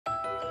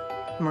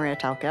Mária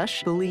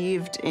Telkes,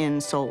 believed in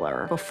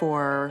solar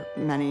before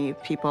many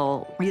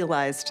people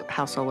realized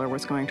how solar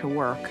was going to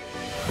work.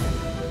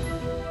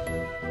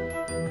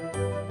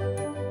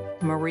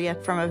 Maria,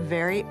 from a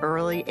very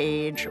early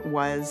age,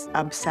 was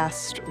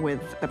obsessed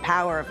with the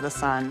power of the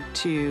sun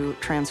to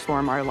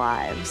transform our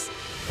lives.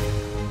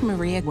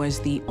 Maria was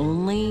the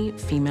only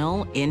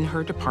female in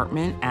her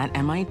department at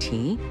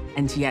MIT,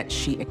 and yet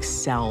she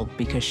excelled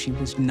because she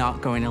was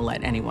not going to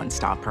let anyone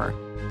stop her.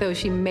 Though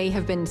she may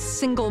have been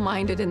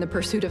single-minded in the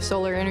pursuit of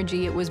solar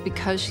energy, it was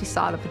because she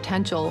saw the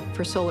potential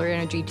for solar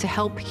energy to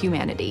help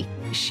humanity.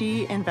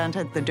 She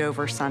invented the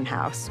Dover Sun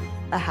House,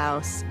 a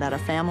house that a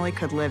family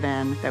could live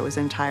in that was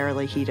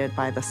entirely heated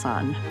by the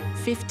sun.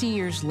 50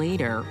 years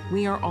later,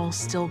 we are all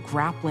still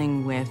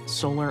grappling with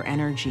solar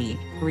energy.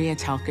 Mária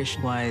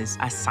Telkes was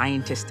a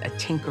scientist, a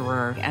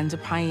tinkerer, and a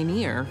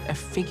pioneer, a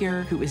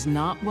figure who is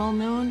not well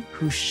known,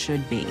 who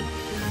should be.